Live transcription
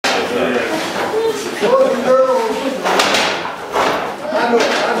Boys and girls, I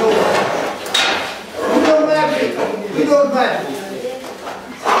know. We know magic. We know magic.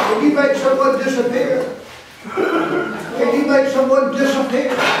 Can you make someone disappear? Can you make someone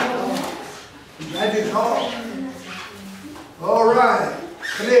disappear? Magic's hard. All right.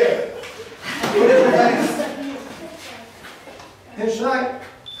 Come here. What is your name? His sight?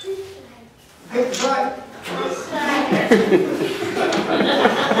 His sight?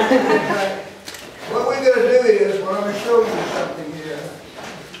 What we're going to do is, we're going to show you something here.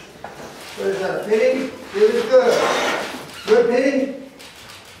 What is that, a penny? It is good. Good penny?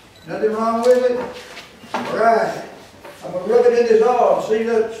 Nothing wrong with it? All right. I'm going to rub it in his arm. See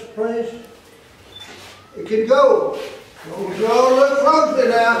that place? It can go. Don't look closely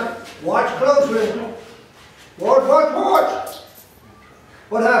now. Watch closely. Watch.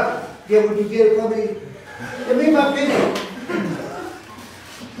 What happened? Yeah, would you get it for me? Give me my penny.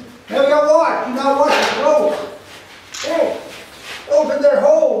 Have you watch? You know what? It's close. Oh, open that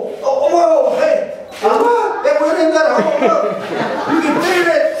hole. Oh, hey. It went in that hole. Look. You can feel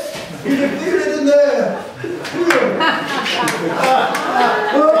it. You can feel it in there.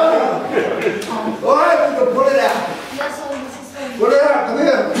 All right, we can pull it out. Pull it out. Come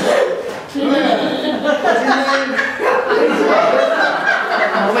here. What's your name?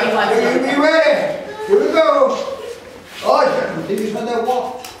 You be ready. Here we go. Oh, did you spend that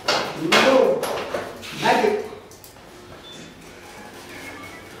walk? Here we go. Magic.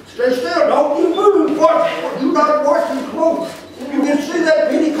 Stay still. Don't you move. Watch. You gotta watch them close. You can see that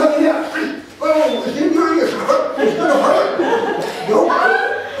penny coming out. Oh, it's in your ears. It's gonna hurt.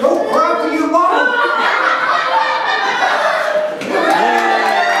 Don't cry for your mama.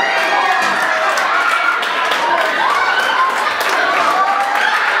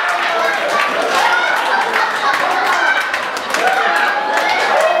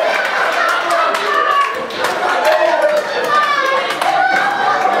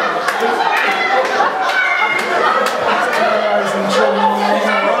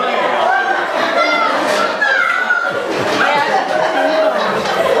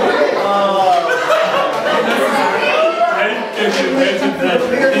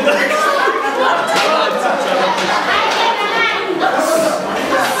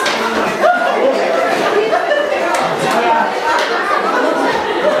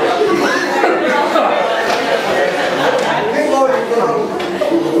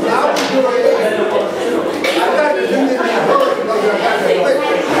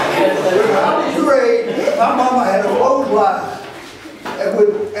 My mama had a clothesline and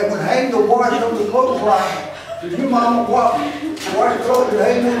would hang the wash on the clothesline. Did your mama wash clothes and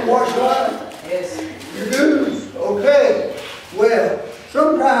hang on the wash line? Yes. You do? Okay. Well,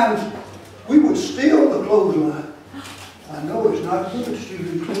 sometimes we would steal the clothesline. I know it's not good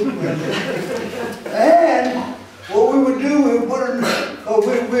stealing clothesline. And what we would do, we would put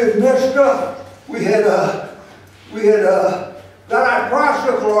it, we had messed up. We had got our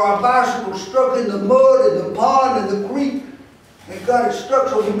tricycle or our bicycle stuck in the mud, in the pond, in the creek, and got it stuck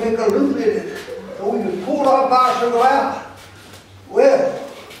so we make a loop in it. So we could pull our bicycle out. Well,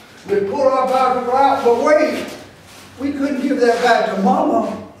 we pulled our bicycle out, but wait, we couldn't give that back to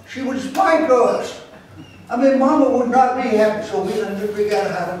Mama. She would spank us. I mean, Mama would not be happy, so we had to figure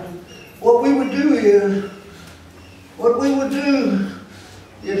out how to do. What we would do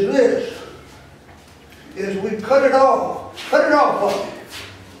is this. Is we cut it off. Cut it off, Bobby.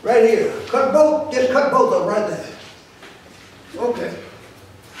 Right here. Just cut both of them right there. Okay.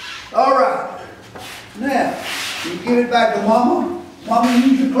 All right. Now, you give it back to Mama. Mama,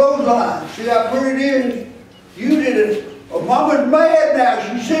 use your clothesline. See how pretty it is? You did it. Oh, Mama's mad now.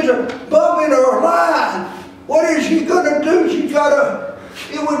 She sees a bump in her line. What is she gonna do?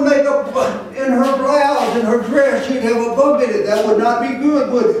 It would make a, in her blouse, in her dress, she'd have a bump in it. That would not be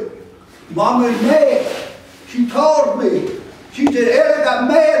good, would it? Mama's mad. She called me. She said, Ellie got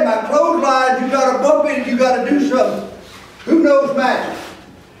mad, my clothesline, you got a bump in it, you got to do something. Who knows magic?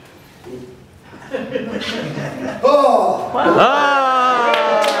 Oh.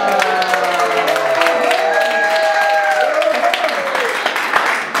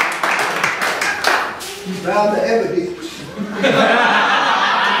 You found the evidence.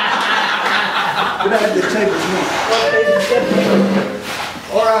 Good at the table.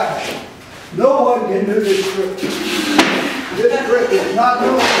 All right. No one can do this trick. This trick is not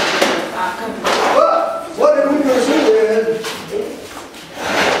known. But what we're going to do is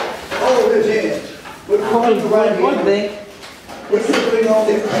hold his hand. We're going to right here. We're sitting on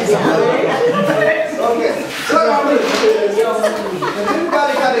the okay. So has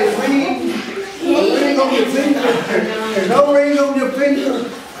anybody got a ring? A ring on your finger? There's no ring on your finger.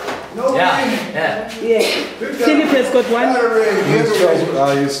 Yeah. Philip has got one. Got a ring. Here's a ring. I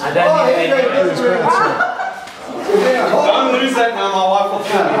use I don't need here's any. a ring. Yeah, hold on. Don't lose that now, my wife will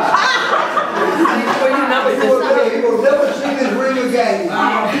kill me. You will never see this ring again.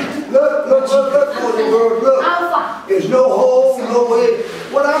 Look, for the world, look. There's no hole, no way.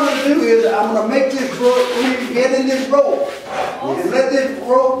 What I'm going to do is I'm going to make this ring get in this rope. And let this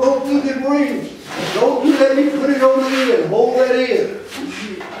rope go through this ring. Don't you let me put it on the end. Hold that in.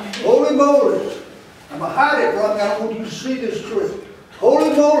 Holy moly. I'm going to hide it from you. I don't want you to see this trick.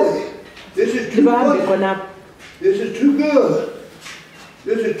 Holy moly. This is too much. This is too good.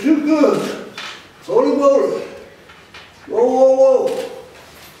 This is too good. Holy moly. Whoa, whoa, whoa.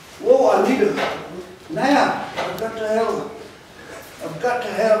 Whoa, I need a, now, I've got to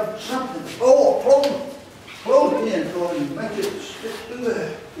have something. Oh, a clothespin so I can make it stick through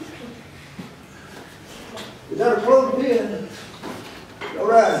there. Is that a clothespin? All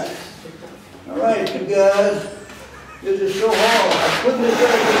right, you guys. This is so hard. I'm putting this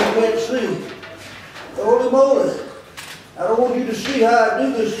there so you can't see. Holy moly. I don't want you to see how I do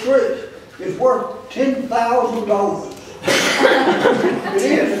this trick. It's worth $10,000. It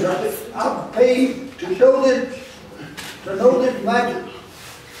is. I've paid to know this magic.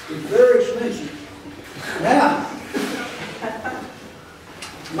 It's very expensive. Now,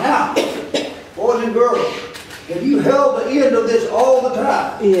 boys and girls, have you held the end of this all the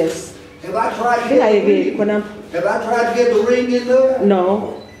time? Yes. Have I tried to get the ring in there?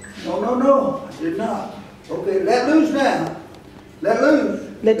 No. No, I did not. Okay, let loose now. Let loose.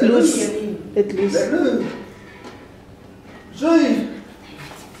 Let loose. See?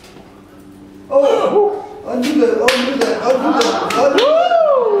 Oh, undo that. Undo the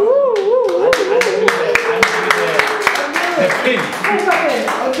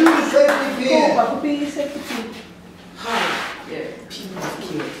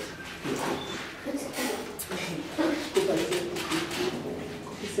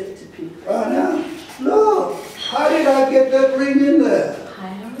safety pin. Right now, look. How did I get that ring in there? I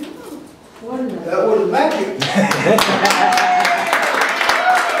don't know. That was magic.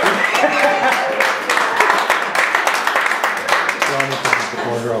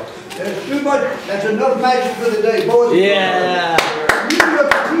 That's too much. That's enough magic for the day, boys. Yeah.